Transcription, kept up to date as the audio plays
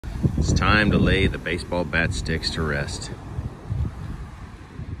It's time to lay the baseball bat sticks to rest.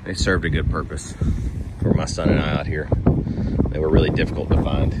 They served a good purpose for my son and I out here. They were really difficult to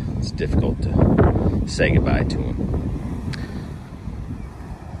find. It's difficult to say goodbye to them.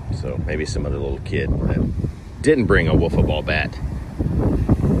 So maybe some other little kid that didn't bring a wiffle ball bat,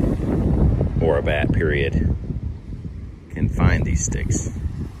 or a bat, period, can find these sticks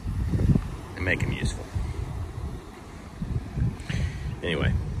and make them useful.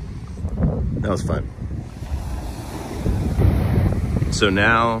 Anyway, that was fun. So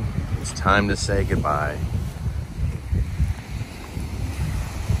now it's time to say goodbye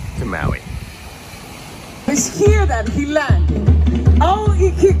to Maui. It's here that he landed. Oh,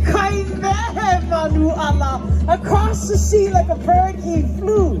 across the sea like a bird he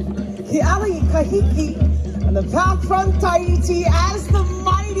flew. On the path from Tahiti as the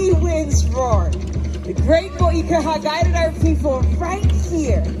mighty winds roared. The great Mo'ika guided our people right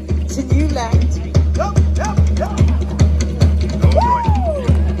here